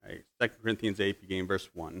2 Corinthians 8, beginning verse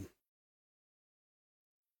 1.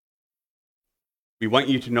 We want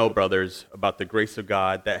you to know, brothers, about the grace of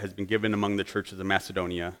God that has been given among the churches of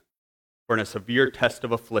Macedonia. For in a severe test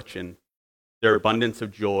of affliction, their abundance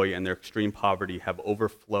of joy and their extreme poverty have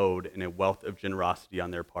overflowed in a wealth of generosity on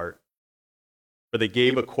their part. For they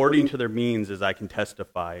gave according to their means, as I can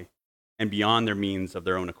testify, and beyond their means of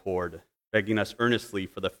their own accord, begging us earnestly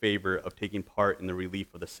for the favor of taking part in the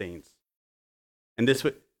relief of the saints. And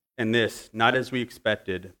this, not as we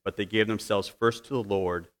expected, but they gave themselves first to the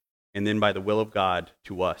Lord, and then by the will of God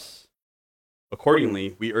to us.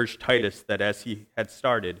 Accordingly, we urge Titus that as he had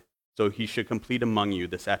started, so he should complete among you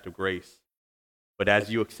this act of grace. But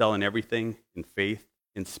as you excel in everything, in faith,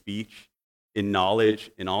 in speech, in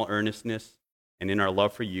knowledge, in all earnestness, and in our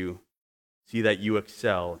love for you, see that you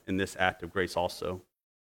excel in this act of grace also.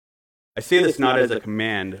 I say this not as a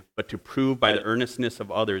command, but to prove by the earnestness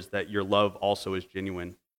of others that your love also is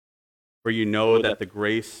genuine. For you know that the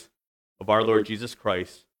grace of our Lord Jesus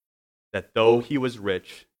Christ, that though he was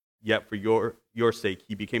rich, yet for your sake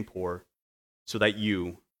he became poor, so that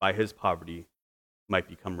you, by his poverty, might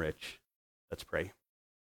become rich. Let's pray.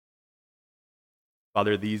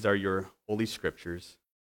 Father, these are your holy scriptures.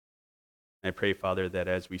 I pray, Father, that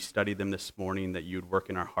as we study them this morning, that you would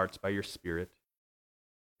work in our hearts by your Spirit,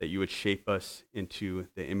 that you would shape us into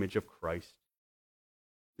the image of Christ.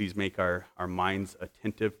 Please make our minds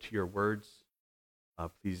attentive to your words.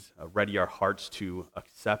 Please ready our hearts to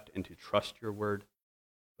accept and to trust your word,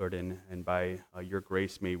 Lord, and by your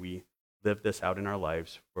grace may we live this out in our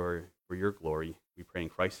lives for your glory. We pray in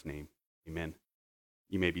Christ's name. Amen.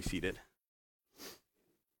 You may be seated.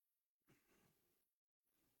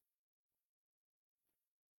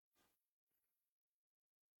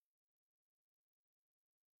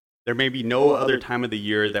 There may be no other time of the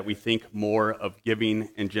year that we think more of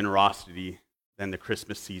giving and generosity than the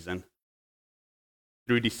Christmas season.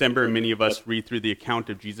 Through December, many of us read through the account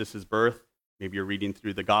of Jesus' birth. Maybe you're reading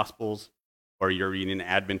through the Gospels, or you're reading an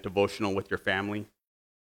Advent devotional with your family.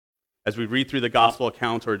 As we read through the Gospel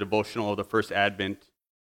accounts or a devotional of the first Advent,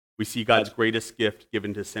 we see God's greatest gift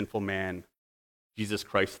given to sinful man, Jesus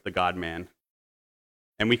Christ, the God-man.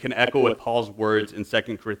 And we can echo with Paul's words in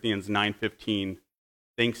 2 Corinthians 9:15,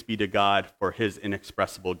 "Thanks be to God for his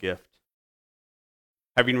inexpressible gift."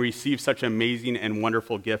 Having received such an amazing and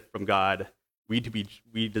wonderful gift from God, we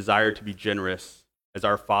desire to be generous as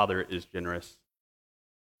our Father is generous.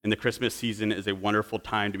 And the Christmas season is a wonderful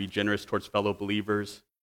time to be generous towards fellow believers,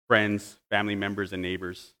 friends, family members, and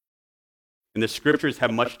neighbors. And the scriptures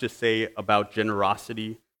have much to say about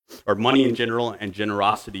generosity, or money in general, and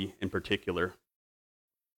generosity in particular.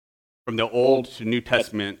 From the Old to New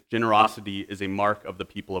Testament, generosity is a mark of the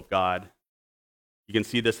people of God. You can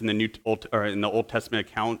see this in the Old Testament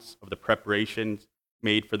accounts of the preparations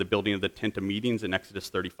made for the building of the tent of meetings in Exodus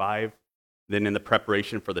 35, then in the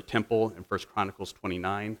preparation for the temple in 1 Chronicles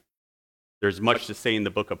 29. There's much to say in the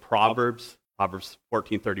book of Proverbs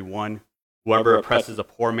 14:31. Whoever oppresses a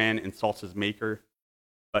poor man insults his maker,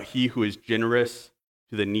 but he who is generous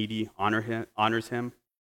to the needy honors him.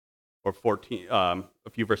 Or 14, a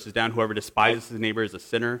few verses down, whoever despises his neighbor is a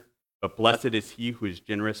sinner, but blessed is he who is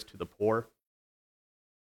generous to the poor.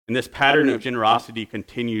 And this pattern of generosity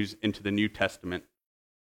continues into the New Testament.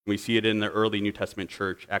 We see it in the early New Testament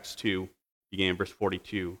church, Acts 2, beginning in verse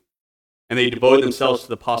 42. And they devoted themselves to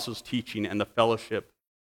the apostles' teaching and the fellowship,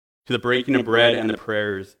 to the breaking of bread and the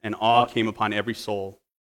prayers, and awe came upon every soul.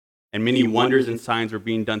 And many wonders and signs were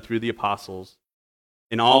being done through the apostles.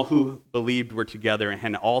 And all who believed were together and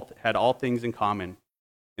had all things in common.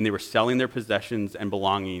 And they were selling their possessions and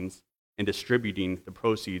belongings and distributing the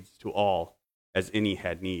proceeds to all as any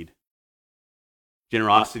had need.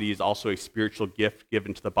 Generosity is also a spiritual gift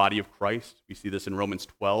given to the body of Christ. We see this in Romans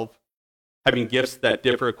 12. Having gifts that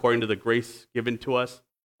differ according to the grace given to us,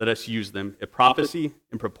 let us use them. If prophecy,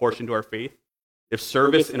 in proportion to our faith. If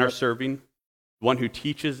service, in our serving. The one who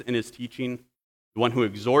teaches in his teaching. The one who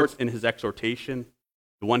exhorts in his exhortation.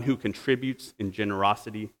 The one who contributes in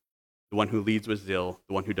generosity. The one who leads with zeal.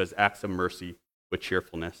 The one who does acts of mercy with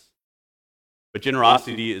cheerfulness. But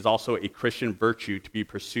generosity is also a Christian virtue to be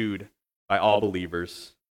pursued by all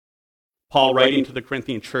believers. Paul, writing to the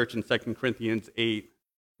Corinthian church in 2 Corinthians 8,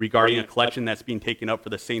 regarding a collection that's being taken up for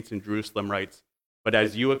the saints in Jerusalem, writes, "But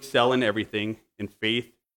as you excel in everything, in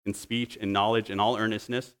faith, in speech, in knowledge, in all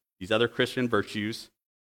earnestness, these other Christian virtues,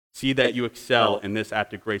 see that you excel in this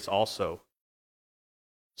act of grace also."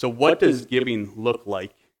 So what does giving look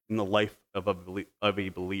like in the life of a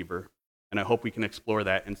believer? And I hope we can explore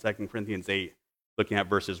that in 2 Corinthians 8, looking at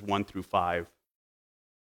verses 1 through 5.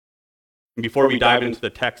 And before we dive into the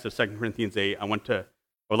text of 2 Corinthians 8, I want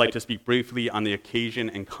I would like to speak briefly on the occasion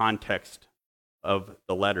and context of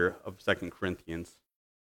the letter of 2 Corinthians.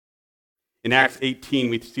 In Acts 18,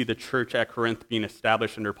 we see the church at Corinth being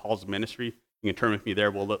established under Paul's ministry. You can turn with me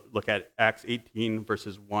there. We'll look at Acts 18,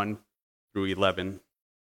 verses 1 through 11.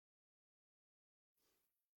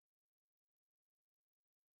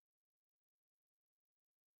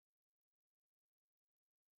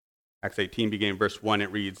 Acts 18, beginning verse 1, it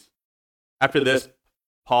reads, "After this,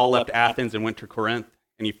 Paul left Athens and went to Corinth,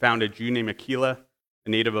 and he found a Jew named Aquila, a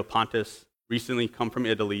native of Pontus, recently come from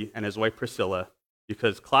Italy, and his wife Priscilla,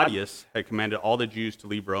 because Claudius had commanded all the Jews to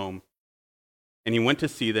leave Rome. And he went to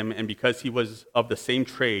see them, and because he was of the same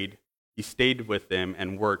trade, he stayed with them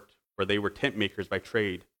and worked, for they were tent makers by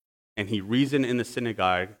trade. And he reasoned in the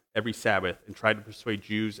synagogue every Sabbath and tried to persuade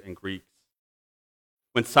Jews and Greeks.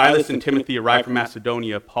 When Silas and Timothy arrived from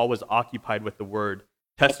Macedonia, Paul was occupied with the word,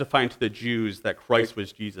 testifying to the Jews that Christ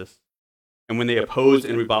was Jesus. And when they opposed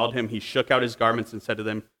and reviled him, he shook out his garments and said to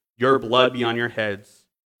them, 'Your blood be on your heads.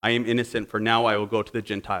 I am innocent, for now I will go to the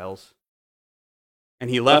Gentiles.' And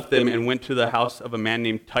he left them and went to the house of a man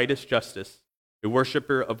named Titus Justus, a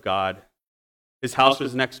worshiper of God. His house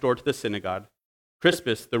was next door to the synagogue.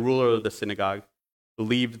 Crispus, the ruler of the synagogue,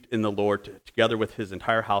 believed in the Lord together with his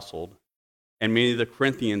entire household. And many of the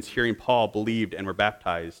Corinthians, hearing Paul, believed and were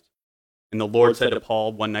baptized. And the Lord said to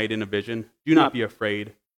Paul one night in a vision, 'Do not be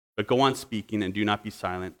afraid, but go on speaking and do not be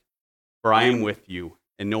silent. For I am with you,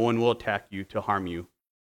 and no one will attack you to harm you.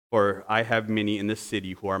 For I have many in this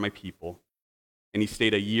city who are my people.' And he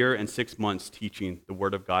stayed 1 year and 6 months teaching the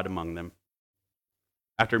word of God among them.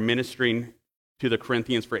 After ministering to the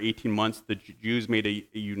Corinthians for 18 months, the Jews made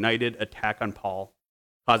a united attack on Paul,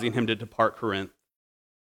 causing him to depart Corinth.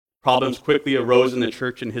 Problems quickly arose in the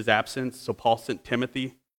church in his absence, so Paul sent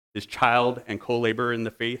Timothy, his child and co-laborer in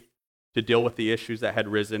the faith, to deal with the issues that had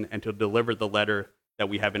risen and to deliver the letter that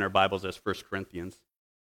we have in our Bibles as 1 Corinthians.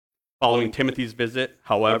 Following Timothy's visit,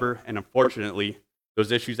 however, and unfortunately,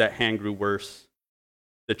 those issues at hand grew worse.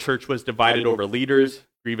 The church was divided over leaders,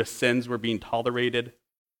 grievous sins were being tolerated,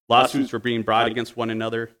 lawsuits were being brought against one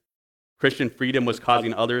another, Christian freedom was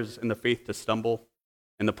causing others in the faith to stumble,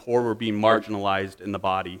 and the poor were being marginalized in the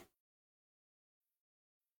body.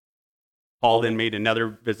 Paul then made another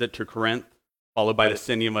visit to Corinth, followed by the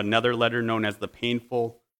sending of another letter known as the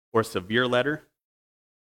painful or severe letter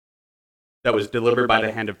that was delivered by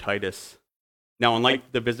the hand of Titus. Now,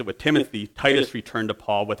 unlike the visit with Timothy, Titus returned to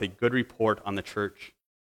Paul with a good report on the church.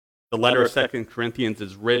 The letter of 2 Corinthians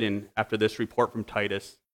is written after this report from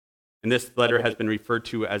Titus, and this letter has been referred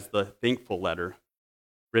to as the thankful letter,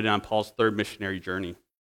 written on Paul's third missionary journey.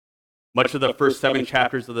 Much of the first 7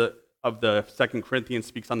 chapters of the 2 Corinthians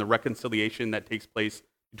speaks on the reconciliation that takes place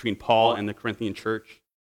between Paul and the Corinthian church.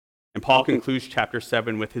 And Paul concludes chapter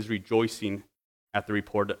 7 with his rejoicing at the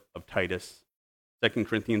report of Titus. 2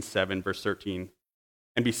 Corinthians 7, verse 13.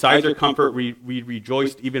 "And besides our comfort, we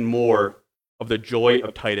rejoiced even more of the joy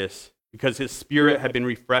of Titus, because his spirit had been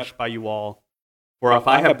refreshed by you all. For if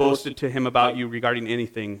I have boasted to him about you regarding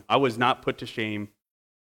anything, I was not put to shame.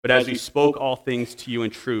 But as we spoke all things to you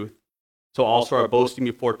in truth, so also our boasting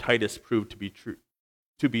before Titus proved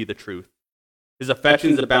to be the truth. His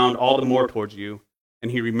affections abound all the more towards you, and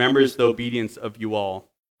he remembers the obedience of you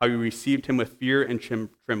all, how you received him with fear and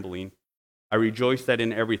trembling. I rejoice that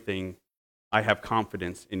in everything I have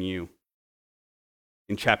confidence in you."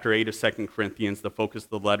 In chapter 8 of 2 Corinthians, the focus of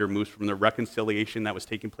the letter moves from the reconciliation that was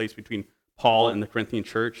taking place between Paul and the Corinthian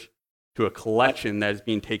church to a collection that is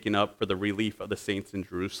being taken up for the relief of the saints in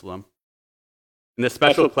Jerusalem. And this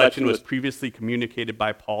special collection was previously communicated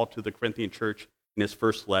by Paul to the Corinthian church in his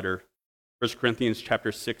first letter. 1 Corinthians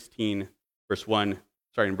chapter 16, verse 1,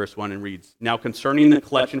 and reads, "Now concerning the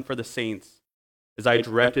collection for the saints, as I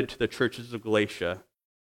directed to the churches of Galatia,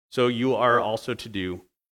 so you are also to do.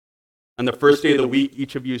 On the first day of the week,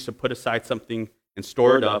 each of you is to put aside something and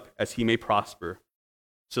store it up as he may prosper,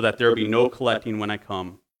 so that there will be no collecting when I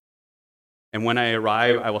come. And when I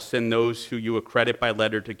arrive, I will send those who you accredit by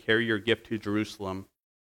letter to carry your gift to Jerusalem.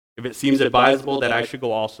 If it seems advisable that I should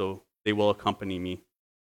go also, they will accompany me."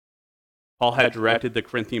 Paul had directed the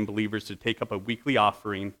Corinthian believers to take up a weekly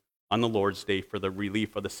offering on the Lord's Day for the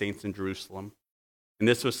relief of the saints in Jerusalem. And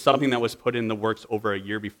this was something that was put in the works over a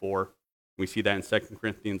year before. We see that in 2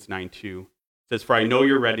 Corinthians 9:2. It says, "For I know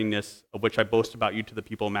your readiness, of which I boast about you to the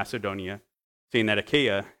people of Macedonia, saying that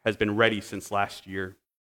Achaia has been ready since last year."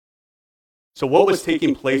 So what was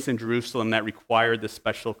taking place in Jerusalem that required this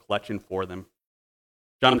special collection for them?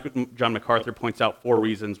 John MacArthur points out 4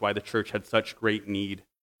 reasons why the church had such great need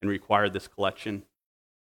and required this collection.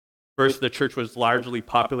 First, the church was largely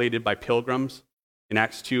populated by pilgrims. In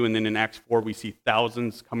Acts 2 and then in Acts 4, we see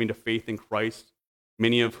thousands coming to faith in Christ,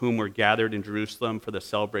 many of whom were gathered in Jerusalem for the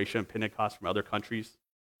celebration of Pentecost from other countries.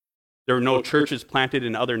 There were no churches planted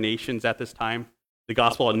in other nations at this time. The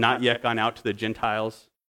gospel had not yet gone out to the Gentiles.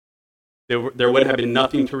 There would have been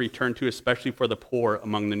nothing to return to, especially for the poor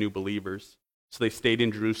among the new believers. So they stayed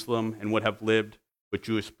in Jerusalem and would have lived with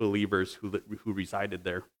Jewish believers who resided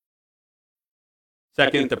there.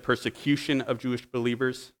 Second, the persecution of Jewish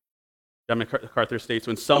believers. John MacArthur states,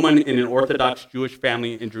 when someone in an Orthodox Jewish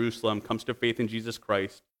family in Jerusalem comes to faith in Jesus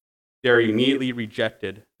Christ, they are immediately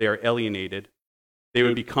rejected. They are alienated. They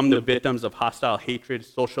would become the victims of hostile hatred,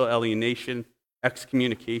 social alienation,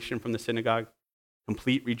 excommunication from the synagogue,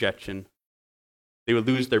 complete rejection. They would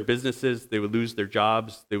lose their businesses. They would lose their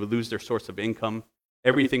jobs. They would lose their source of income.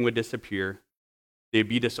 Everything would disappear. They'd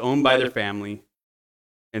be disowned by their family.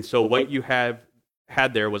 And so what you had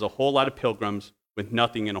there was a whole lot of pilgrims with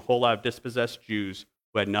nothing and a whole lot of dispossessed Jews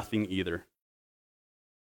who had nothing either.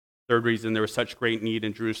 Third reason there was such great need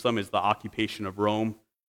in Jerusalem is the occupation of Rome.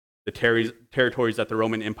 The territories that the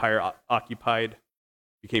Roman Empire occupied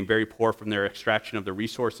became very poor from their extraction of the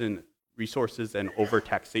resources and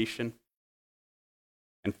overtaxation.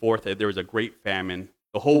 And fourth, there was a great famine.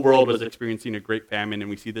 The whole world was experiencing a great famine, and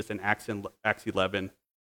we see this in Acts 11.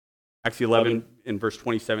 Acts 11 in verse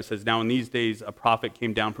 27 says, now in these days a prophet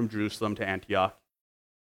came down from Jerusalem to Antioch,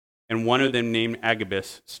 and one of them named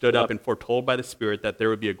Agabus stood up and foretold by the Spirit that there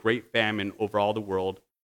would be a great famine over all the world.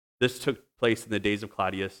 This took place in the days of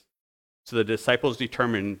Claudius. So the disciples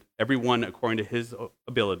determined, every one according to his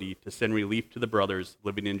ability, to send relief to the brothers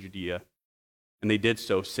living in Judea. And they did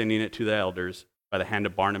so, sending it to the elders by the hand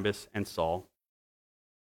of Barnabas and Saul.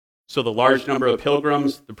 So the large number of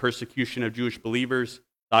pilgrims, the persecution of Jewish believers,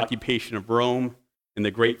 the occupation of Rome, and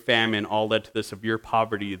the great famine all led to the severe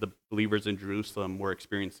poverty the believers in Jerusalem were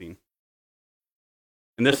experiencing.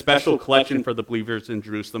 And this special collection for the believers in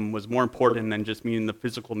Jerusalem was more important than just meeting the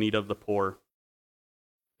physical need of the poor.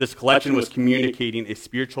 This collection was communicating a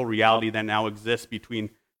spiritual reality that now exists between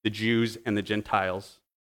the Jews and the Gentiles.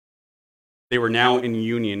 They were now in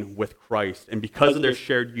union with Christ, and because of their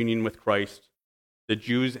shared union with Christ, the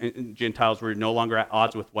Jews and Gentiles were no longer at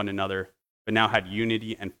odds with one another, but now had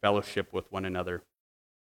unity and fellowship with one another.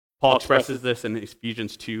 Paul expresses this in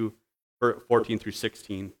Ephesians 2, 14 through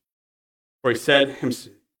 16. For he said,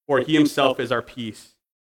 for he himself is our peace.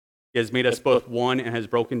 He has made us both one and has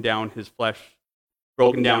broken down in his flesh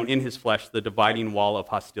the dividing wall of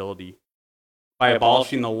hostility, by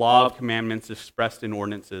abolishing the law of commandments expressed in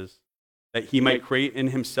ordinances, that he might create in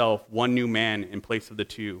himself one new man in place of the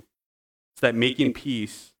two, so that making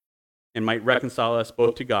peace and might reconcile us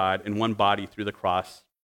both to God in one body through the cross,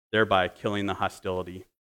 thereby killing the hostility.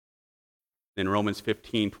 In Romans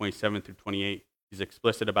 15, 27 through 28, he's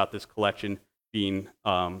explicit about this collection being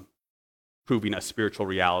proving a spiritual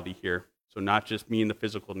reality here. So not just meeting the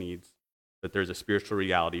physical needs, but there's a spiritual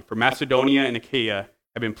reality. For Macedonia and Achaia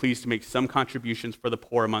have been pleased to make some contributions for the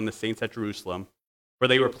poor among the saints at Jerusalem, for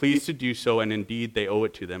they were pleased to do so, and indeed they owe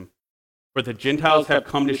it to them. For the Gentiles have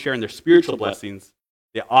come to share in their spiritual blessings,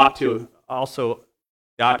 they ought also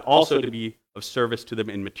to be of service to them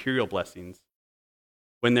in material blessings.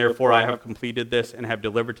 When therefore I have completed this and have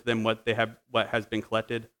delivered to them what has been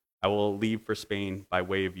collected, I will leave for Spain by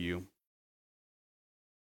way of you.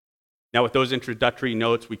 Now with those introductory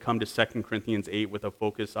notes, we come to 2 Corinthians 8 with a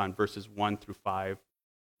focus on verses 1 through 5.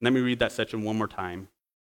 Let me read that section one more time.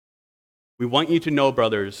 We want you to know,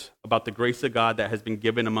 brothers, about the grace of God that has been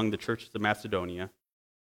given among the churches of Macedonia.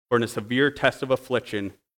 For in a severe test of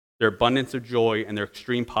affliction, their abundance of joy and their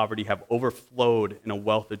extreme poverty have overflowed in a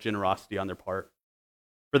wealth of generosity on their part.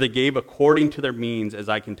 For they gave according to their means, as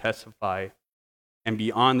I can testify, and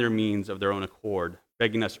beyond their means of their own accord,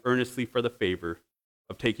 begging us earnestly for the favor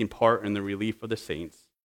of taking part in the relief of the saints.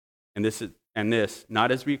 And this,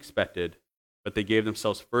 not as we expected, but they gave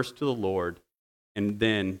themselves first to the Lord, and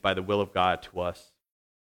then, by the will of God, to us.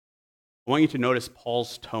 I want you to notice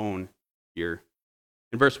Paul's tone here.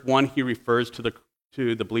 In verse 1, he refers to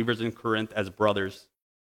the believers in Corinth as brothers.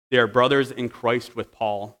 They are brothers in Christ with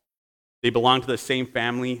Paul. They belong to the same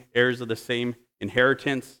family, heirs of the same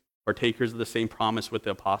inheritance, partakers of the same promise with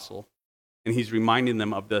the apostle. And he's reminding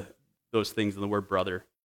them of those things in the word brother. And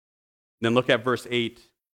then look at verse 8. It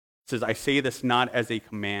says, I say this not as a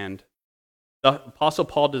command. The apostle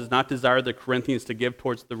Paul does not desire the Corinthians to give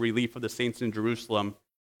towards the relief of the saints in Jerusalem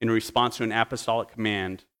in response to an apostolic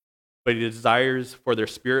command, but he desires for their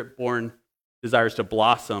spirit-born desires to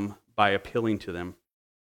blossom by appealing to them.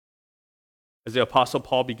 As the apostle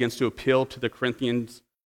Paul begins to appeal to the Corinthians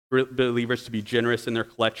believers to be generous in their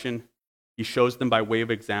collection, he shows them by way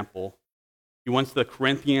of example. He wants the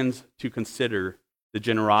Corinthians to consider the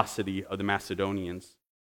generosity of the Macedonians.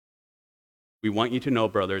 We want you to know,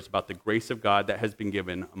 brothers, about the grace of God that has been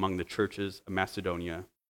given among the churches of Macedonia.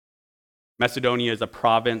 Macedonia is a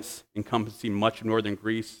province encompassing much of northern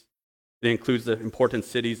Greece. It includes the important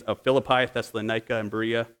cities of Philippi, Thessalonica, and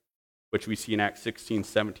Berea, which we see in Acts 16,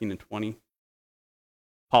 17, and 20.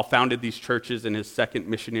 Paul founded these churches in his second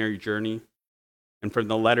missionary journey. And from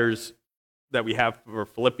the letters that we have to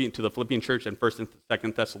the Philippian church and 1st and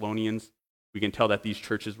 2nd Thessalonians, we can tell that these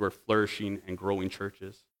churches were flourishing and growing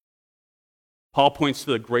churches. Paul points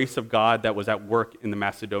to the grace of God that was at work in the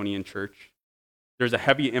Macedonian church. There's a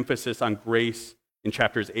heavy emphasis on grace in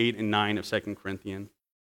chapters 8 and 9 of 2 Corinthians.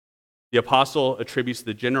 The apostle attributes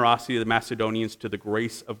the generosity of the Macedonians to the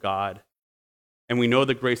grace of God. And we know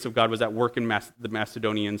the grace of God was at work in the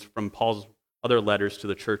Macedonians from Paul's other letters to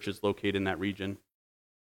the churches located in that region.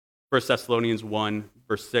 1 Thessalonians 1,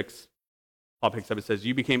 verse 6, Paul picks up and says,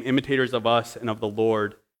 "You became imitators of us and of the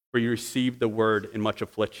Lord, for you received the word in much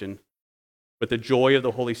affliction, with the joy of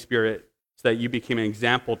the Holy Spirit, so that you became an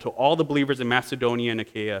example to all the believers in Macedonia and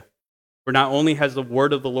Achaia. For not only has the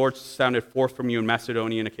word of the Lord sounded forth from you in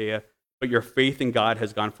Macedonia and Achaia, but your faith in God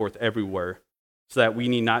has gone forth everywhere, so that we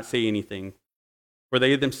need not say anything. For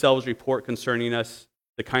they themselves report concerning us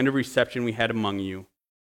the kind of reception we had among you,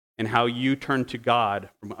 and how you turned to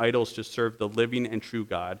God from idols to serve the living and true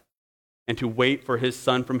God, and to wait for his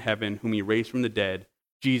Son from heaven, whom he raised from the dead,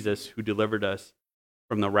 Jesus, who delivered us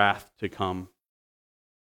from the wrath to come."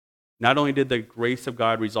 Not only did the grace of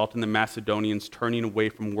God result in the Macedonians turning away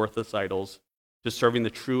from worthless idols to serving the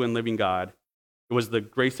true and living God, it was the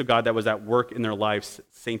grace of God that was at work in their lives,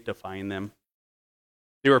 sanctifying them.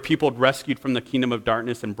 They were people rescued from the kingdom of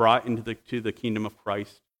darkness and brought into the kingdom of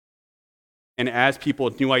Christ. And as people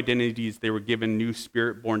with new identities, they were given new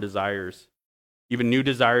spirit-born desires, even new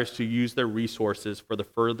desires to use their resources for the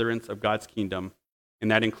furtherance of God's kingdom,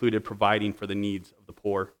 and that included providing for the needs of the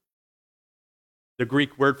poor. The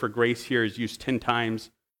Greek word for grace here is used 10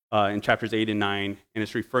 times in chapters 8 and 9, and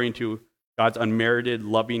it's referring to God's unmerited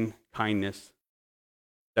loving kindness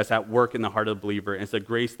that's at work in the heart of the believer. And it's a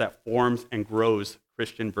grace that forms and grows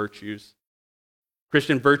Christian virtues.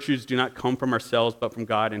 Christian virtues do not come from ourselves, but from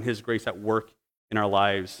God and his grace at work in our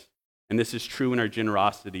lives. And this is true in our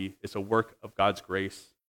generosity. It's a work of God's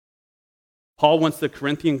grace. Paul wants the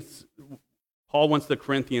Corinthians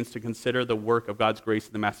to consider the work of God's grace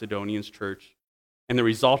in the Macedonian church and the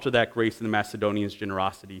result of that grace in the Macedonians'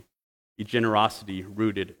 generosity, a generosity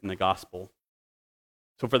rooted in the gospel.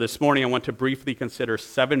 So for this morning, I want to briefly consider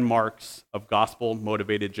 7 marks of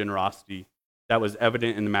gospel-motivated generosity that was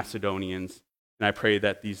evident in the Macedonians, and I pray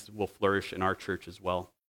that these will flourish in our church as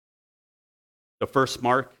well. The first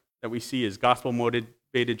mark that we see is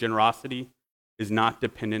gospel-motivated generosity is not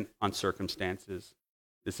dependent on circumstances.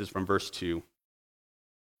 This is from verse 2.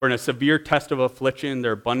 For in a severe test of affliction,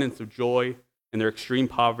 their abundance of joy and their extreme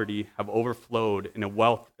poverty have overflowed in a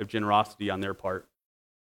wealth of generosity on their part.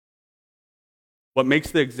 What makes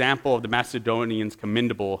the example of the Macedonians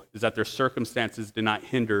commendable is that their circumstances did not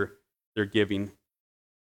hinder their giving.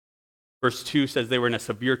 Verse 2 says they were in a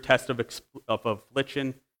severe test of affliction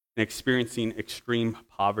and experiencing extreme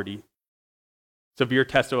poverty. Severe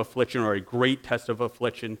test of affliction, or a great test of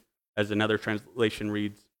affliction, as another translation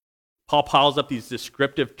reads. Paul piles up these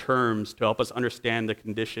descriptive terms to help us understand the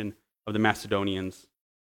condition of the Macedonians.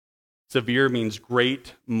 Severe means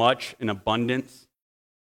great, much, and abundance.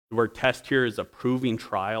 The word test here is a proving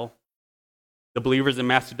trial. The believers in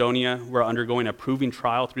Macedonia were undergoing a proving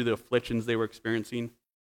trial through the afflictions they were experiencing,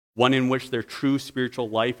 one in which their true spiritual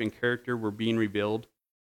life and character were being revealed.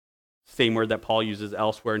 Same word that Paul uses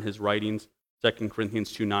elsewhere in his writings, 2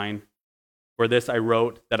 Corinthians 2:9. For this I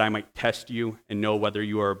wrote, that I might test you and know whether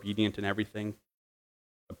you are obedient in everything.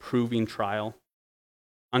 A proving trial.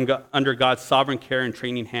 Under God's sovereign care and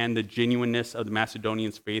training hand, the genuineness of the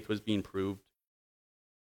Macedonians' faith was being proved.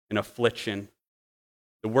 An affliction.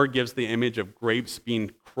 The word gives the image of grapes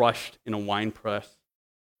being crushed in a wine press.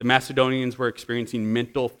 The Macedonians were experiencing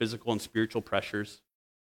mental, physical, and spiritual pressures.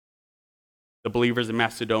 The believers in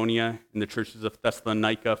Macedonia, in the churches of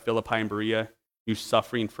Thessalonica, Philippi, and Berea, knew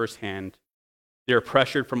suffering firsthand. They were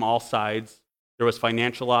pressured from all sides. There was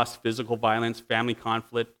financial loss, physical violence, family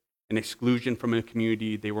conflict, and exclusion from a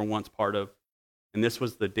community they were once part of. And this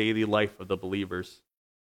was the daily life of the believers.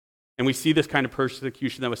 And we see this kind of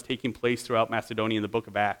persecution that was taking place throughout Macedonia in the book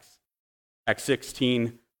of Acts. Acts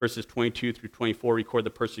 16, verses 22 through 24, record the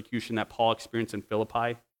persecution that Paul experienced in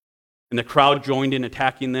Philippi. And the crowd joined in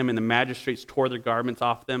attacking them, and the magistrates tore their garments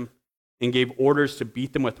off them and gave orders to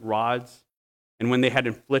beat them with rods. And when they had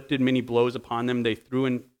inflicted many blows upon them, they threw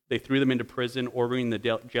they threw them into prison, ordering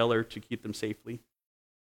the jailer to keep them safely.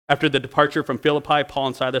 After the departure from Philippi, Paul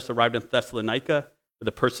and Silas arrived in Thessalonica, where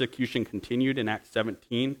the persecution continued in Acts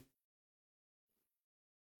 17.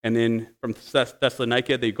 And then from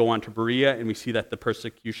Thessalonica, they go on to Berea, and we see that the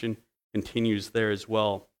persecution continues there as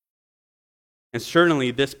well. And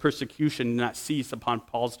certainly, this persecution did not cease upon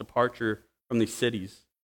Paul's departure from these cities.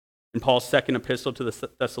 In Paul's second epistle to the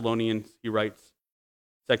Thessalonians, he writes,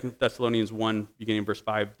 2 Thessalonians 1, beginning in verse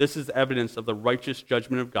 5, "This is evidence of the righteous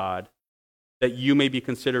judgment of God, that you may be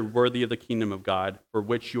considered worthy of the kingdom of God, for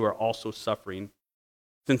which you are also suffering.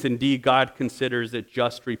 Since indeed God considers it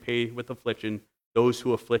just to repay with affliction those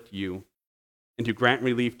who afflict you, and to grant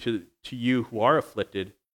relief to you who are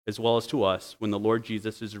afflicted, as well as to us, when the Lord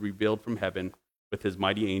Jesus is revealed from heaven with his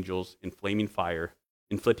mighty angels in flaming fire,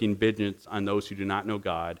 inflicting vengeance on those who do not know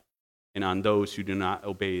God, and on those who do not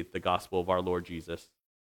obey the gospel of our Lord Jesus."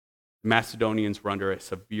 The Macedonians were under a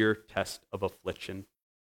severe test of affliction.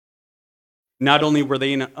 Not only were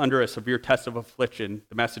they under a severe test of affliction,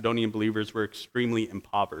 the Macedonian believers were extremely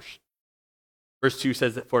impoverished. Verse 2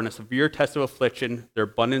 says that for in a severe test of affliction, their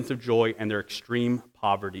abundance of joy and their extreme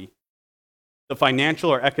poverty. The financial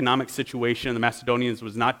or economic situation of the Macedonians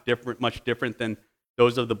was not much different than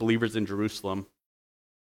those of the believers in Jerusalem.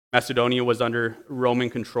 Macedonia was under Roman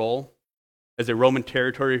control. As a Roman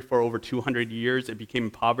territory for over 200 years, it became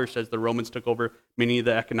impoverished as the Romans took over many of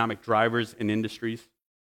the economic drivers and industries.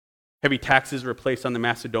 Heavy taxes were placed on the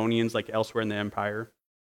Macedonians like elsewhere in the empire.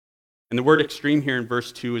 And the word extreme here in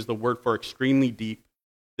verse 2 is the word for extremely deep,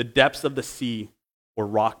 the depths of the sea or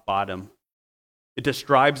rock bottom. It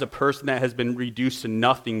describes a person that has been reduced to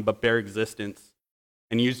nothing but bare existence,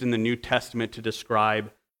 and used in the New Testament to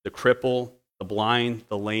describe the cripple, the blind,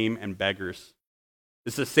 the lame, and beggars.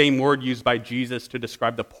 It's the same word used by Jesus to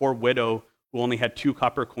describe the poor widow who only had 2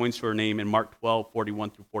 copper coins to her name in Mark 12, 41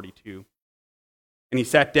 through 42. And he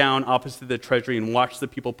sat down opposite the treasury and watched the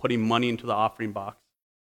people putting money into the offering box.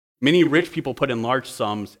 Many rich people put in large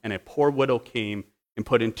sums, and a poor widow came and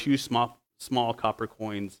put in 2 small copper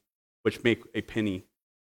coins, which make a penny.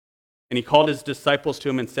 And he called his disciples to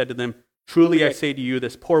him and said to them, "Truly I say to you,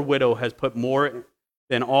 this poor widow has put more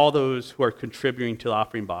than all those who are contributing to the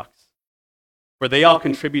offering box. For they all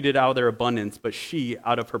contributed out of their abundance, but she,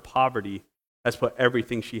 out of her poverty, has put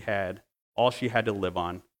everything she had, all she had to live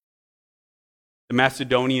on." The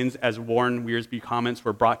Macedonians, as Warren Wiersbe comments,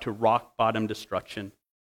 were brought to rock-bottom destruction.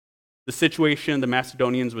 The situation of the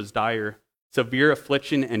Macedonians was dire, severe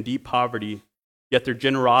affliction and deep poverty, yet their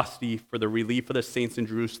generosity for the relief of the saints in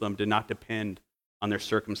Jerusalem did not depend on their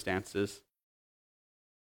circumstances.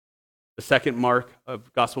 The second mark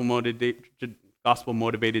of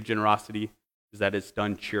gospel-motivated generosity is that it's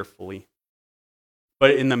done cheerfully.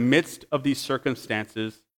 But in the midst of these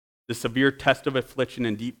circumstances, the severe test of affliction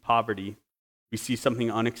and deep poverty, we see something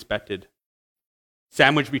unexpected.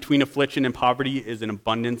 Sandwiched between affliction and poverty is an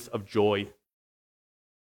abundance of joy.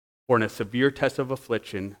 For in a severe test of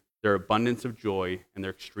affliction, their abundance of joy and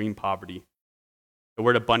their extreme poverty. The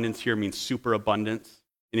word abundance here means superabundance,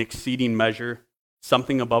 an exceeding measure,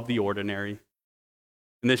 something above the ordinary.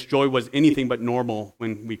 And this joy was anything but normal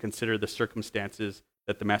when we consider the circumstances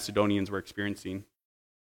that the Macedonians were experiencing.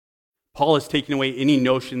 Paul is taking away any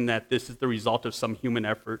notion that this is the result of some human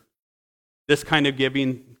effort. This kind of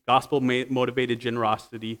giving, gospel-motivated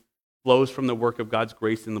generosity, flows from the work of God's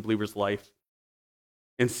grace in the believer's life.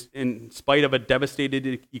 In spite of a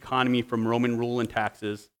devastated economy from Roman rule and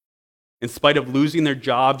taxes, in spite of losing their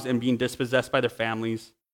jobs and being dispossessed by their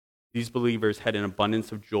families, these believers had an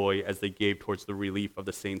abundance of joy as they gave towards the relief of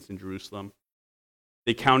the saints in Jerusalem.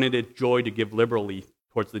 They counted it joy to give liberally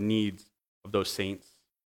towards the needs of those saints.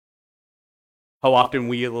 How often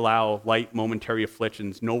we allow light momentary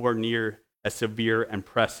afflictions, nowhere near as severe and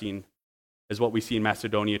pressing as what we see in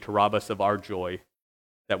Macedonia, to rob us of our joy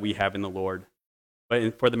that we have in the Lord.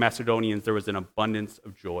 But for the Macedonians, there was an abundance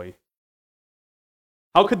of joy.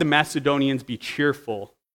 How could the Macedonians be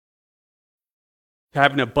cheerful to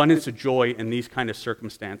have an abundance of joy in these kind of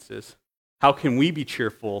circumstances? How can we be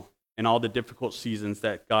cheerful in all the difficult seasons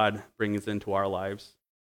that God brings into our lives?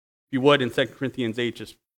 If you would, in 2 Corinthians 8,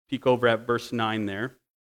 just peek over at verse 9 there,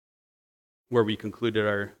 where we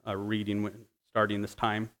concluded our reading starting this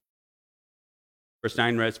time. Verse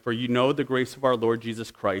 9 reads, "For you know the grace of our Lord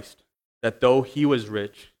Jesus Christ, that though he was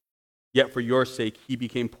rich, yet for your sake he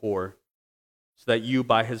became poor, so that you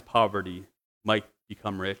by his poverty might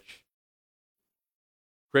become rich."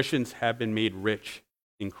 Christians have been made rich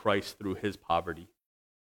in Christ through his poverty.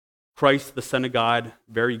 Christ, the Son of God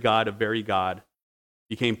of very God,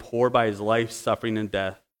 became poor by his life, suffering, and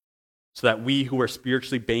death, so that we who are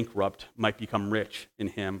spiritually bankrupt might become rich in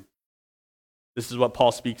him. This is what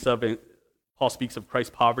Paul speaks of. Paul speaks of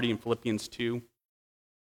Christ's poverty in Philippians 2.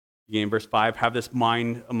 Again, verse 5, have this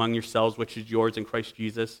mind among yourselves, which is yours in Christ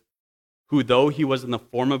Jesus, who, though he was in the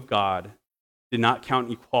form of God, did not count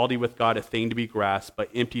equality with God a thing to be grasped, but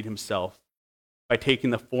emptied himself by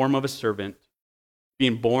taking the form of a servant,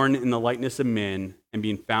 being born in the likeness of men, and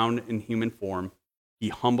being found in human form, he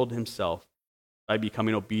humbled himself by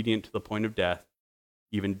becoming obedient to the point of death,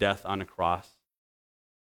 even death on a cross.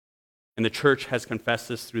 And the church has confessed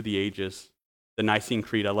this through the ages. The Nicene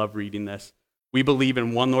Creed, I love reading this. We believe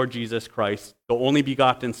in one Lord Jesus Christ, the only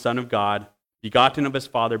begotten Son of God, begotten of his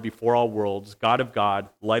Father before all worlds, God of God,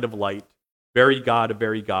 light of light, very God of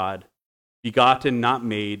very God, begotten, not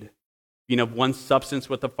made, being of one substance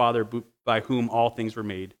with the Father, by whom all things were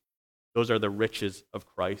made. Those are the riches of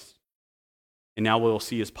Christ. And now we'll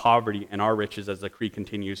see his poverty and our riches as the creed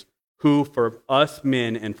continues, who for us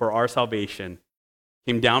men and for our salvation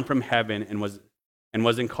came down from heaven and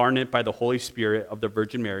was incarnate by the Holy Spirit of the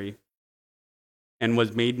Virgin Mary, and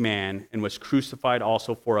was made man, and was crucified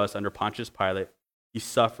also for us under Pontius Pilate. He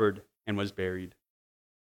suffered and was buried.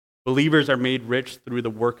 Believers are made rich through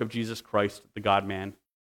the work of Jesus Christ, the God-man.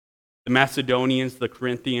 The Macedonians, the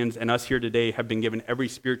Corinthians, and us here today have been given every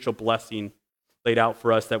spiritual blessing laid out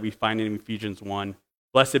for us that we find in Ephesians 1.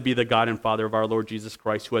 Blessed be the God and Father of our Lord Jesus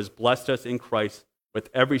Christ, who has blessed us in Christ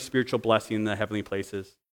with every spiritual blessing in the heavenly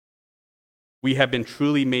places. We have been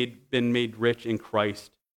truly made rich in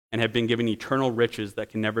Christ, and have been given eternal riches that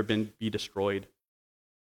can never be destroyed.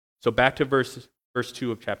 So back to verse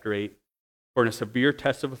 2 of chapter 8. For in a severe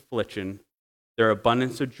test of affliction, their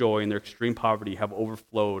abundance of joy and their extreme poverty have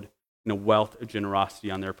overflowed in a wealth of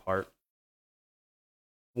generosity on their part.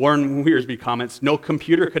 Warren Wiersbe comments, no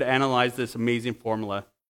computer could analyze this amazing formula.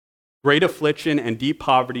 Great affliction and deep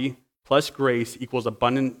poverty plus grace equals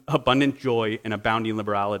abundant joy and abounding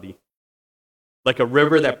liberality. Like a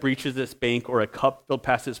river that breaches its bank or a cup filled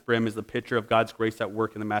past its brim is the picture of God's grace at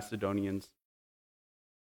work in the Macedonians.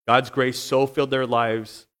 God's grace so filled their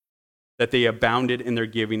lives that they abounded in their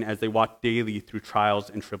giving as they walked daily through trials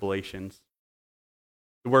and tribulations.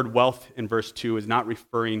 The word wealth in verse 2 is not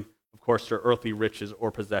referring, of course, to earthly riches or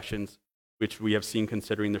possessions, which we have seen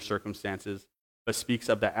considering their circumstances, but speaks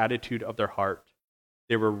of the attitude of their heart.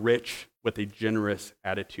 They were rich with a generous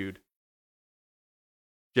attitude.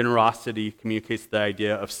 Generosity communicates the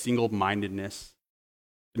idea of single-mindedness.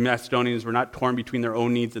 The Macedonians were not torn between their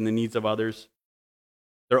own needs and the needs of others.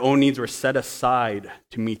 Their own needs were set aside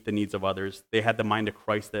to meet the needs of others. They had the mind of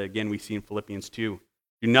Christ that, again, we see in Philippians 2.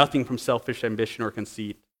 Do nothing from selfish ambition or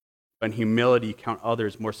conceit, but in humility count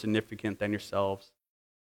others more significant than yourselves.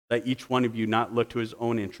 Let each one of you not look to his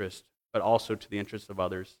own interest, but also to the interests of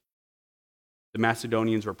others. The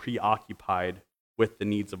Macedonians were preoccupied with the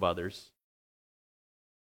needs of others.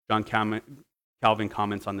 John Calvin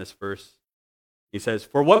comments on this verse. He says,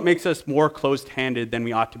 for what makes us more closed-handed than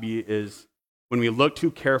we ought to be is when we look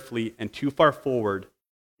too carefully and too far forward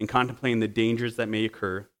in contemplating the dangers that may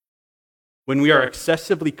occur, when we are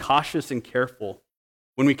excessively cautious and careful,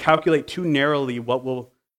 when we calculate too narrowly what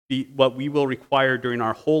we will require during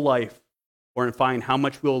our whole life, or in fine, how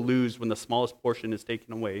much we'll lose when the smallest portion is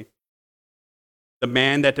taken away. The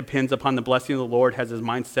man that depends upon the blessing of the Lord has his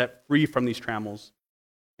mind set free from these trammels,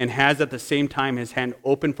 and has at the same time his hand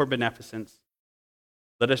open for beneficence.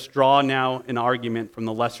 Let us draw now an argument from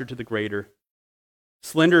the lesser to the greater.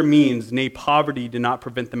 Slender means, nay, poverty, did not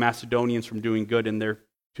prevent the Macedonians from doing good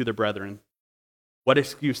to their brethren. What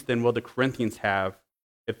excuse then will the Corinthians have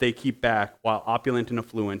if they keep back while opulent and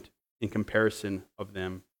affluent in comparison of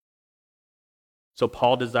them? So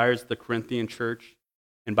Paul desires the Corinthian church,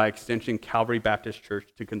 and by extension Calvary Baptist Church,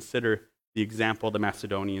 to consider the example of the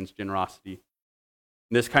Macedonians' generosity.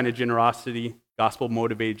 And this kind of generosity,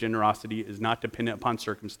 gospel-motivated generosity, is not dependent upon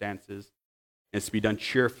circumstances. It's to be done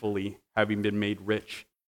cheerfully, having been made rich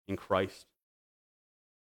in Christ.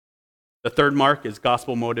 The third mark is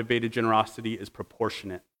gospel-motivated generosity is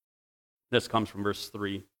proportionate. This comes from verse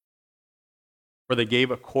 3. For they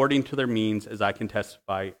gave according to their means, as I can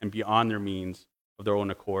testify, and beyond their means of their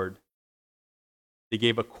own accord. They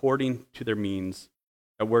gave according to their means.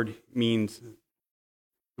 The word means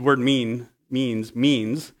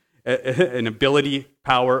an ability,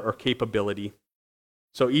 power, or capability.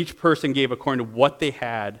 So each person gave according to what they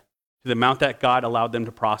had, to the amount that God allowed them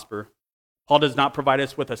to prosper. Paul does not provide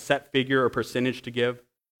us with a set figure or percentage to give,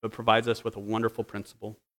 but provides us with a wonderful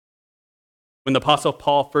principle. When the Apostle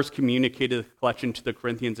Paul first communicated the collection to the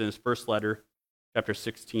Corinthians in his first letter, chapter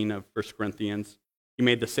 16 of 1 Corinthians, he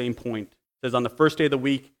made the same point. It says, on the first day of the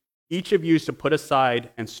week, each of you is to put aside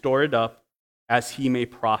and store it up as he may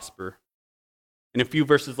prosper. And a few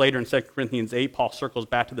verses later in 2 Corinthians 8, Paul circles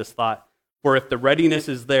back to this thought. For if the readiness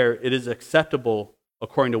is there, it is acceptable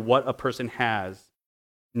according to what a person has,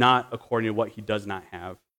 not according to what he does not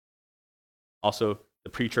have. Also, the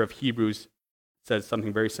preacher of Hebrews says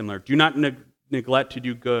something very similar. Do not neglect to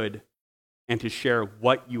do good and to share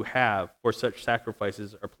what you have, for such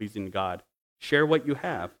sacrifices are pleasing to God. Share what you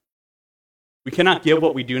have. We cannot give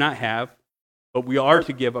what we do not have, but we are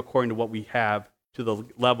to give according to what we have to the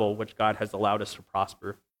level which God has allowed us to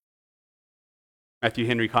prosper. Matthew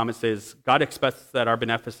Henry comments says, God expects that our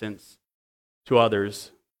beneficence to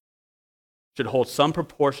others should hold some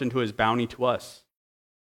proportion to his bounty to us.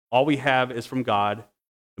 All we have is from God.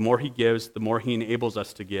 The more he gives, the more he enables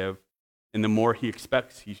us to give, and the more he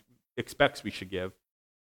expects we should give.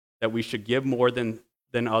 That we should give more than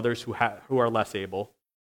others who are less able.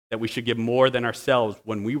 That we should give more than ourselves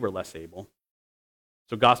when we were less able.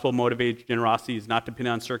 So gospel-motivated generosity is not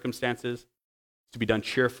dependent on circumstances. It's to be done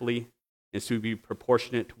cheerfully. It's to be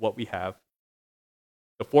proportionate to what we have.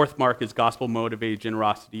 The fourth mark is gospel-motivated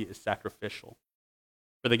generosity is sacrificial.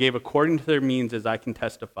 For they gave according to their means, as I can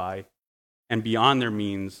testify, and beyond their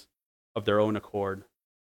means of their own accord.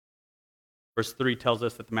 Verse 3 tells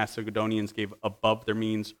us that the Macedonians gave above their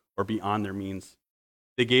means or beyond their means.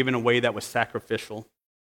 They gave in a way that was sacrificial.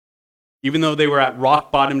 Even though they were at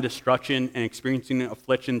rock-bottom destruction and experiencing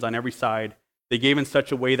afflictions on every side, they gave in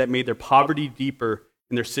such a way that made their poverty deeper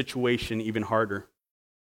and their situation even harder.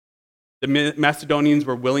 The Macedonians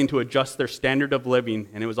were willing to adjust their standard of living,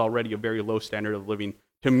 and it was already a very low standard of living,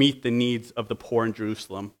 to meet the needs of the poor in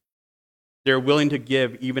Jerusalem. They were willing to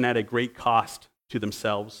give even at a great cost to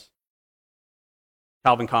themselves.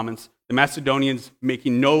 Calvin comments, the Macedonians,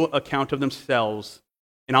 making no account of themselves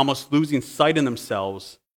and almost losing sight in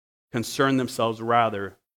themselves, concerned themselves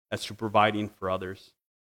rather as to providing for others.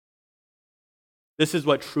 This is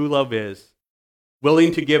what true love is,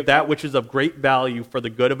 willing to give that which is of great value for the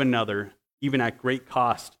good of another, even at great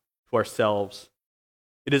cost to ourselves.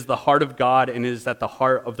 It is the heart of God, and it is at the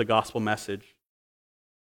heart of the gospel message.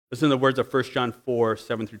 Listen to the words of 1 John 4,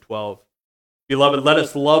 7 through 12. Beloved, let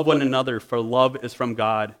us love one another, for love is from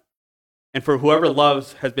God. And for whoever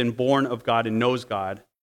loves has been born of God and knows God.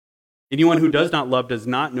 Anyone who does not love does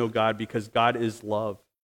not know God, because God is love.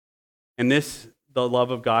 And this, the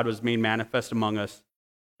love of God, was made manifest among us,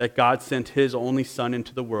 that God sent his only Son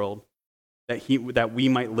into the world, that we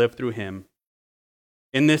might live through him.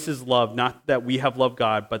 In this is love, not that we have loved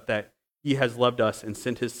God, but that he has loved us and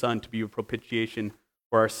sent his Son to be a propitiation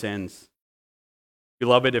for our sins.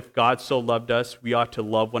 Beloved, if God so loved us, we ought to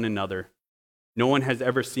love one another. No one has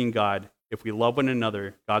ever seen God. If we love one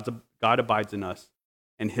another, God abides in us,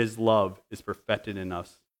 and his love is perfected in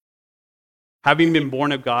us. Having been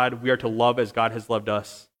born of God, we are to love as God has loved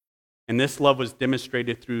us. And this love was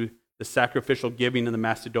demonstrated through the sacrificial giving of the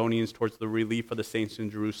Macedonians towards the relief of the saints in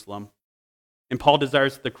Jerusalem. And Paul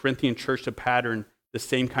desires the Corinthian church to pattern the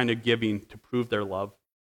same kind of giving to prove their love.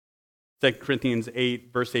 2 Corinthians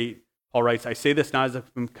 8, verse 8, Paul writes, I say this not as a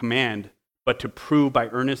command, but to prove by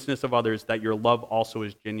earnestness of others that your love also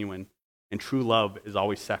is genuine, and true love is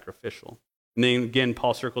always sacrificial. And then again,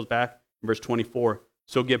 Paul circles back in verse 24,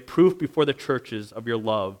 so give proof before the churches of your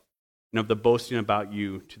love and of the boasting about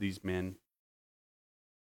you to these men.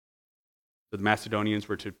 So the Macedonians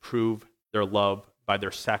were to prove their love by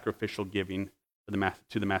their sacrificial giving for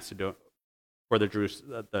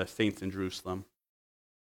the saints in Jerusalem.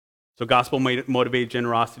 So gospel-motivated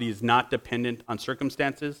generosity is not dependent on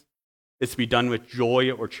circumstances. It's to be done with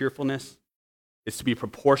joy or cheerfulness. It's to be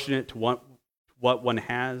proportionate to what one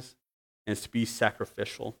has, and it's to be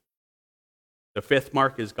sacrificial. The fifth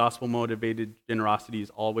mark is gospel-motivated generosity is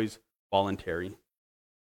always voluntary.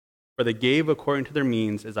 For they gave according to their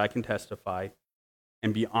means, as I can testify,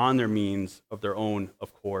 and beyond their means of their own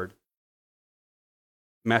accord.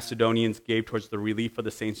 Macedonians gave towards the relief of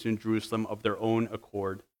the saints in Jerusalem of their own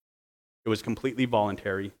accord. It was completely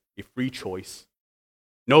voluntary, a free choice.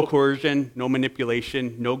 No coercion, no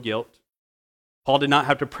manipulation, no guilt. Paul did not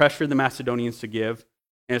have to pressure the Macedonians to give,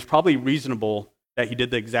 and it's probably reasonable that he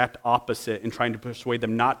did the exact opposite in trying to persuade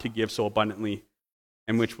them not to give so abundantly,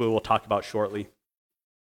 and which we will talk about shortly.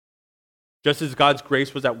 Just as God's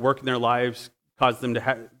grace was at work in their lives, caused them to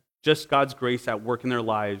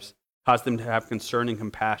have concern and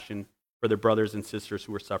compassion for their brothers and sisters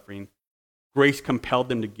who were suffering. Grace compelled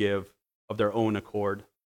them to give of their own accord.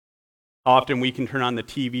 How often we can turn on the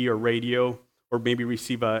TV or radio, or maybe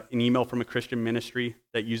receive an email from a Christian ministry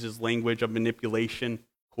that uses language of manipulation,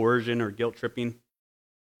 coercion, or guilt tripping.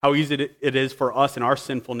 How easy it is for us in our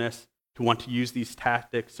sinfulness to want to use these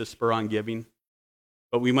tactics to spur on giving.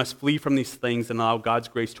 But we must flee from these things and allow God's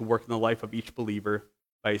grace to work in the life of each believer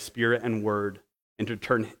by His Spirit and Word, and to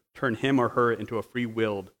turn him or her into a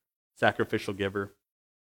free-willed, sacrificial giver.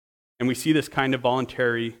 And we see this kind of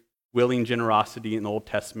voluntary, willing generosity in the Old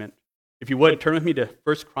Testament. If you would, turn with me to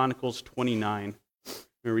 1 Chronicles 29. I'm going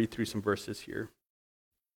to read through some verses here.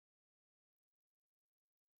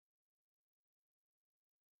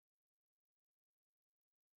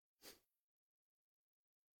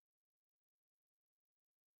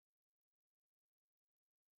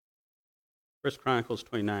 First Chronicles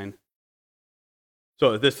 29.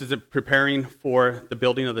 So this is preparing for the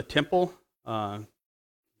building of the temple. The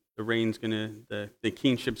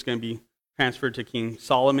kingship's going to be transferred to King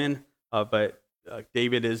Solomon, but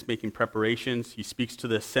David is making preparations. He speaks to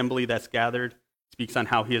the assembly that's gathered, speaks on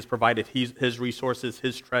how he has provided his resources,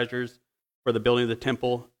 his treasures for the building of the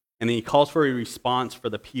temple, and then he calls for a response for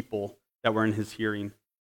the people that were in his hearing.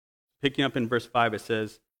 Picking up in verse 5, it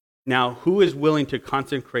says, "Now who is willing to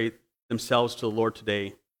consecrate themselves to the Lord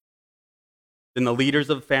today? Then the leaders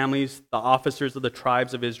of the families, the officers of the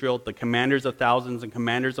tribes of Israel, the commanders of thousands and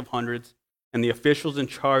commanders of hundreds, and the officials in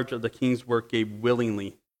charge of the king's work gave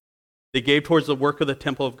willingly. They gave towards the work of the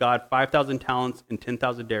temple of God 5,000 talents and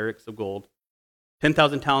 10,000 derricks of gold,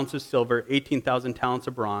 10,000 talents of silver, 18,000 talents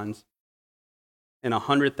of bronze, and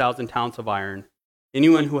 100,000 talents of iron.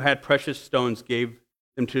 Anyone who had precious stones gave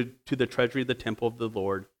them to the treasury of the temple of the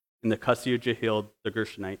Lord in the custody of Jehiel the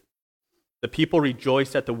Gershonite. The people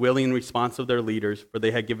rejoiced at the willing response of their leaders, for they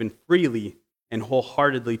had given freely and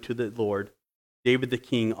wholeheartedly to the Lord. David the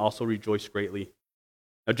king also rejoiced greatly."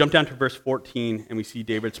 Now jump down to verse 14, and we see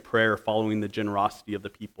David's prayer following the generosity of the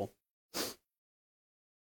people.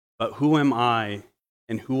 "But who am I,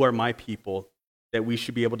 and who are my people, that we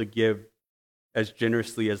should be able to give as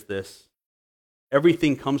generously as this?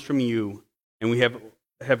 Everything comes from you, and we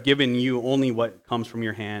have given you only what comes from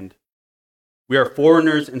your hand. We are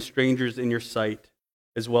foreigners and strangers in your sight,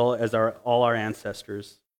 as well as all our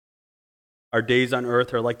ancestors. Our days on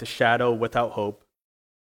earth are like the shadow without hope.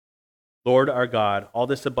 Lord our God, all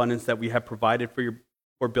this abundance that we have provided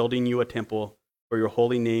for building you a temple for your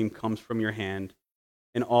holy name comes from your hand,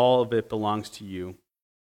 and all of it belongs to you.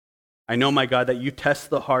 I know, my God, that you test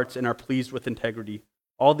the hearts and are pleased with integrity.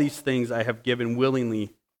 All these things I have given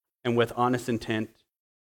willingly and with honest intent.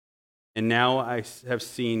 And now I have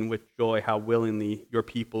seen with joy how willingly your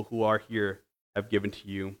people who are here have given to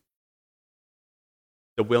you."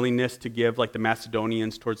 The willingness to give like the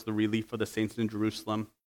Macedonians towards the relief of the saints in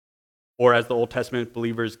Jerusalem, or as the Old Testament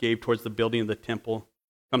believers gave towards the building of the temple,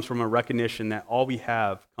 comes from a recognition that all we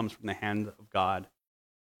have comes from the hand of God.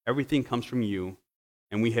 Everything comes from you,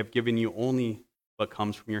 and we have given you only what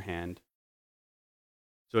comes from your hand.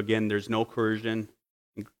 So again, there's no coercion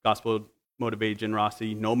in gospel-motivated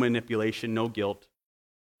generosity, no manipulation, no guilt,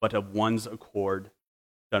 but of one's accord,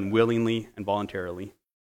 done willingly and voluntarily.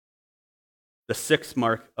 The sixth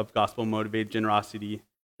mark of gospel-motivated generosity,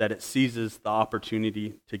 that it seizes the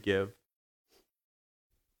opportunity to give.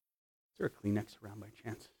 Is there a Kleenex around by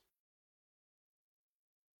chance?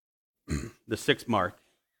 The sixth mark,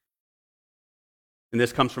 and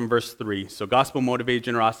this comes from verse 3. So gospel-motivated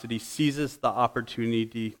generosity seizes the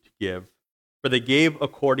opportunity to give. For they gave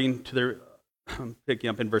according to their, picking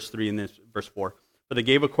up in verse 3 and then verse 4. For they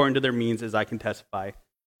gave according to their means, as I can testify.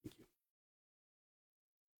 Thank you.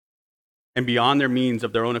 And beyond their means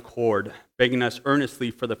of their own accord, begging us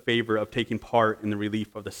earnestly for the favor of taking part in the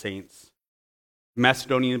relief of the saints. The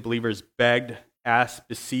Macedonian believers begged, asked,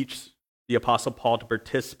 beseeched the Apostle Paul to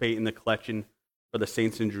participate in the collection for the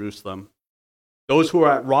saints in Jerusalem. Those who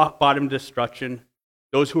are at rock bottom destruction,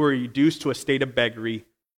 those who are reduced to a state of beggary,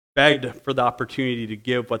 begged for the opportunity to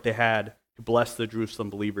give what they had to bless the Jerusalem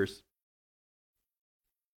believers.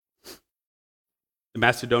 The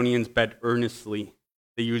Macedonians begged earnestly.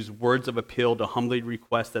 They used words of appeal to humbly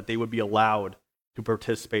request that they would be allowed to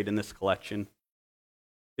participate in this collection.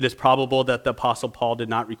 It is probable that the Apostle Paul did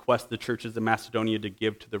not request the churches in Macedonia to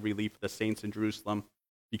give to the relief of the saints in Jerusalem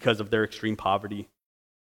because of their extreme poverty.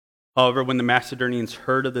 However, when the Macedonians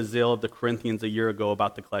heard of the zeal of the Corinthians a year ago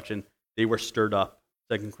about the collection, they were stirred up.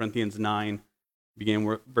 2 Corinthians 9,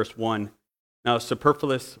 beginning verse 1. "Now it's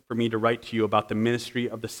superfluous for me to write to you about the ministry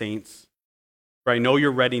of the saints, for I know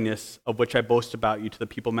your readiness, of which I boast about you to the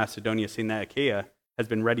people of Macedonia, saying that Achaia has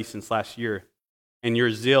been ready since last year, and your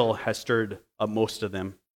zeal has stirred up most of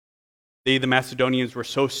them. They, the Macedonians, were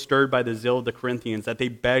so stirred by the zeal of the Corinthians that they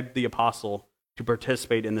begged the apostle to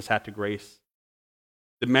participate in this act of grace.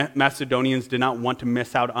 The Macedonians did not want to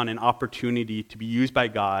miss out on an opportunity to be used by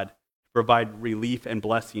God to provide relief and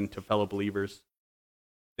blessing to fellow believers.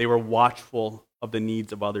 They were watchful of the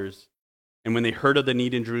needs of others. And when they heard of the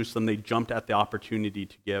need in Jerusalem, they jumped at the opportunity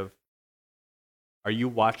to give. Are you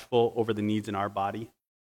watchful over the needs in our body?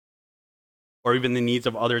 Or even the needs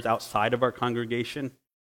of others outside of our congregation?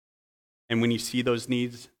 And when you see those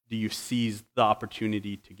needs, do you seize the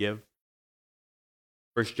opportunity to give?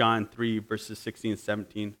 1 John 3, verses 16 and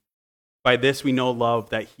 17. By this we know love,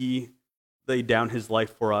 that he laid down his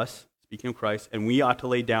life for us, speaking of Christ, and we ought to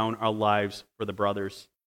lay down our lives for the brothers.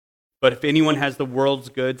 But if anyone has the world's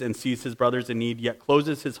goods and sees his brothers in need, yet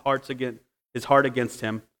closes his heart against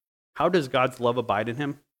him, how does God's love abide in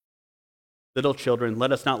him? Little children,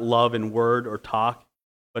 let us not love in word or talk,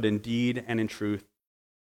 but in deed and in truth.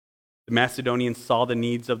 The Macedonians saw the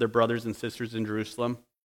needs of their brothers and sisters in Jerusalem.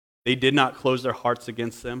 They did not close their hearts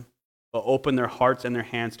against them, but opened their hearts and their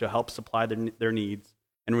hands to help supply their needs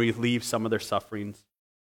and relieve some of their sufferings.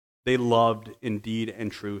 They loved in deed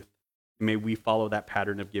and truth. And may we follow that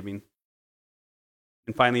pattern of giving.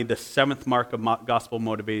 And finally, the seventh mark of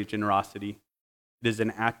gospel-motivated generosity, it is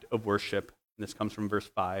an act of worship. And this comes from verse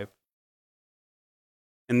 5.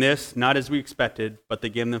 And this, not as we expected, but they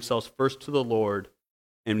gave themselves first to the Lord,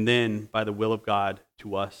 and then, by the will of God,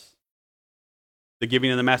 to us. The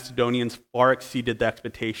giving of the Macedonians far exceeded the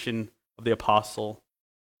expectation of the apostle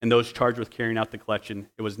and those charged with carrying out the collection.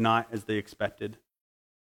 It was not as they expected.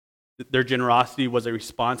 Their generosity was a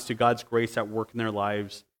response to God's grace at work in their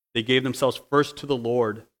lives. They gave themselves first to the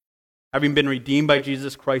Lord. Having been redeemed by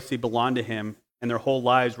Jesus Christ, they belonged to him, and their whole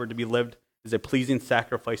lives were to be lived as a pleasing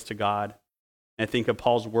sacrifice to God. And I think of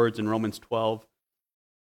Paul's words in Romans 12,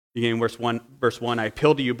 beginning verse 1, I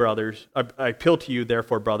appeal to you,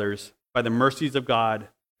 therefore, brothers, by the mercies of God,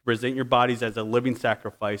 to present your bodies as a living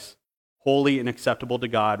sacrifice, holy and acceptable to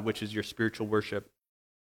God, which is your spiritual worship.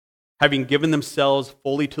 Having given themselves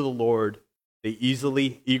fully to the Lord, they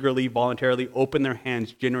eagerly, voluntarily open their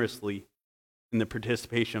hands generously in the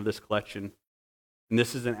participation of this collection. And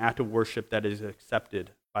this is an act of worship that is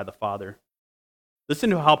accepted by the Father. Listen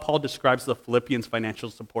to how Paul describes the Philippians' financial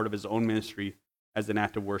support of his own ministry as an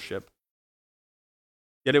act of worship.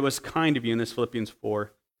 Yet it was kind of you, in this Philippians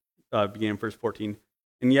 4, beginning in verse 14,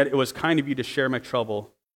 and yet it was kind of you to share my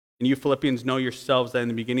trouble. And you Philippians know yourselves that in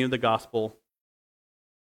the beginning of the gospel,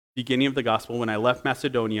 when I left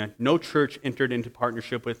Macedonia, no church entered into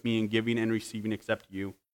partnership with me in giving and receiving except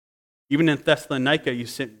you. Even in Thessalonica, you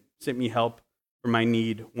sent me help for my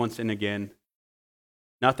need once and again.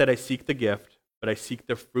 Not that I seek the gift, but I seek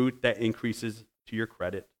the fruit that increases to your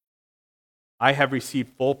credit. I have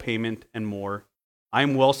received full payment and more. I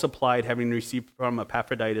am well supplied, having received from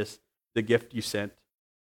Epaphroditus the gift you sent,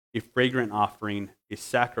 a fragrant offering, a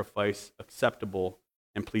sacrifice acceptable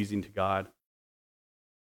and pleasing to God.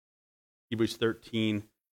 Hebrews 13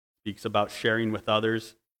 speaks about sharing with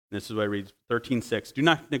others. And this is what I read, 13:6. Do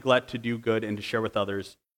not neglect to do good and to share with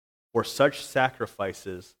others, for such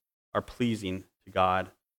sacrifices are pleasing to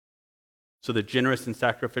God. So the generous and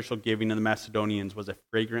sacrificial giving of the Macedonians was a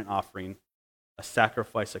fragrant offering, a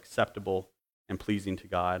sacrifice acceptable and pleasing to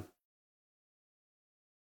God.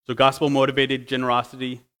 So gospel-motivated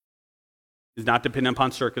generosity is not dependent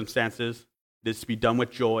upon circumstances. It is to be done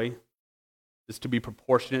with joy. It is to be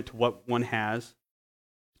proportionate to what one has,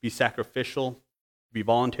 to be sacrificial, to be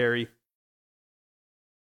voluntary.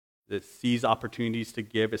 It sees opportunities to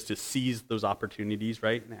give. It's to seize those opportunities,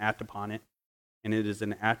 right, and act upon it. And it is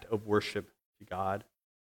an act of worship to God.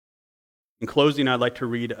 In closing, I'd like to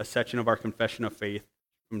read a section of our Confession of Faith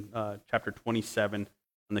from chapter 27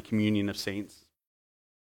 on the communion of saints.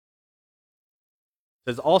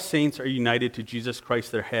 It says, all saints are united to Jesus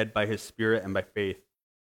Christ, their head, by his Spirit and by faith.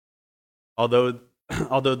 Although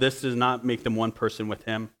this does not make them one person with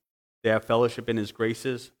him, they have fellowship in his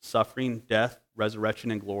graces, suffering, death, resurrection,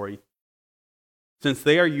 and glory. Since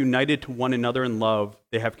they are united to one another in love,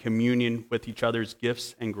 they have communion with each other's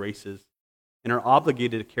gifts and graces, and are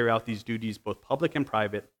obligated to carry out these duties, both public and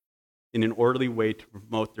private, in an orderly way to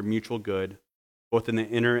promote their mutual good, both in the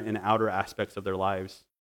inner and outer aspects of their lives.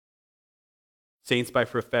 Saints by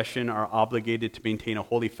profession are obligated to maintain a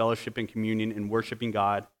holy fellowship and communion in worshiping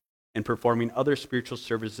God and performing other spiritual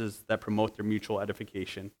services that promote their mutual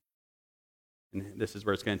edification. And this is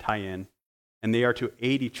where it's going to tie in. And they are to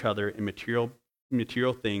aid each other in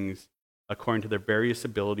material things according to their various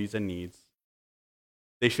abilities and needs.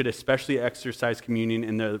 They should especially exercise communion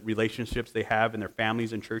in the relationships they have in their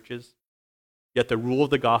families and churches. Yet the rule of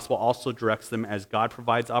the gospel also directs them, as God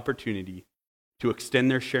provides opportunity, to extend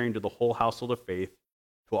their sharing to the whole household of faith,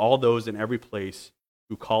 to all those in every place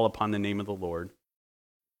who call upon the name of the Lord.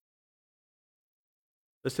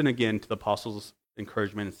 Listen again to the apostles'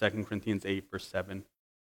 encouragement in 2 Corinthians 8, verse 7.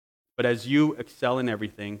 But as you excel in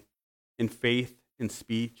everything, in faith, in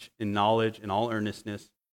speech, in knowledge, in all earnestness,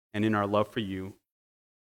 and in our love for you,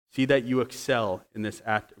 see that you excel in this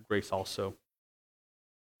act of grace also.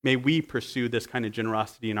 May we pursue this kind of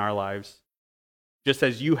generosity in our lives, just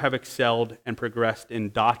as you have excelled and progressed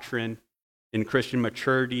in doctrine, in Christian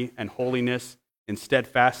maturity and holiness, in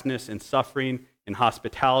steadfastness, in suffering, in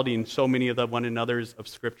hospitality, and so many of the one another's of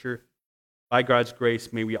Scripture. By God's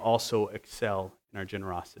grace, may we also excel in our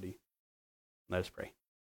generosity. Let us pray.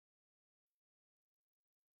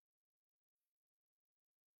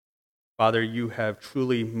 Father, you have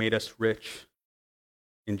truly made us rich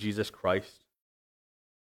in Jesus Christ.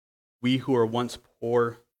 We who were once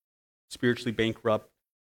poor, spiritually bankrupt,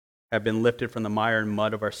 have been lifted from the mire and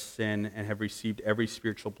mud of our sin and have received every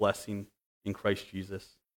spiritual blessing in Christ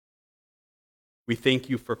Jesus. We thank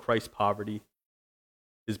you for Christ's poverty,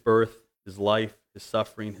 his birth, his life, his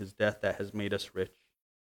suffering, his death that has made us rich.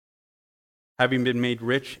 Having been made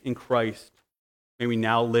rich in Christ, may we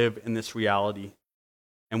now live in this reality.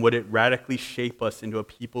 And would it radically shape us into a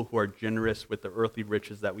people who are generous with the earthly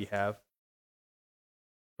riches that we have?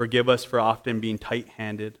 Forgive us for often being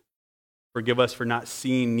tight-handed. Forgive us for not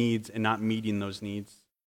seeing needs and not meeting those needs.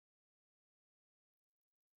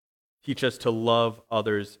 Teach us to love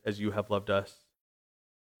others as you have loved us.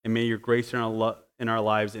 And may your grace in our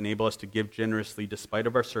lives enable us to give generously despite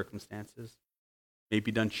of our circumstances. May it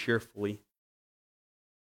be done cheerfully.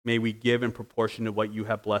 May we give in proportion to what you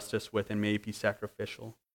have blessed us with, and may it be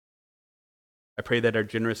sacrificial. I pray that our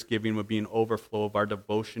generous giving would be an overflow of our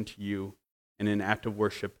devotion to you and an act of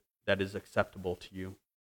worship that is acceptable to you.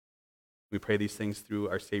 We pray these things through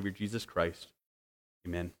our Savior Jesus Christ.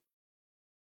 Amen.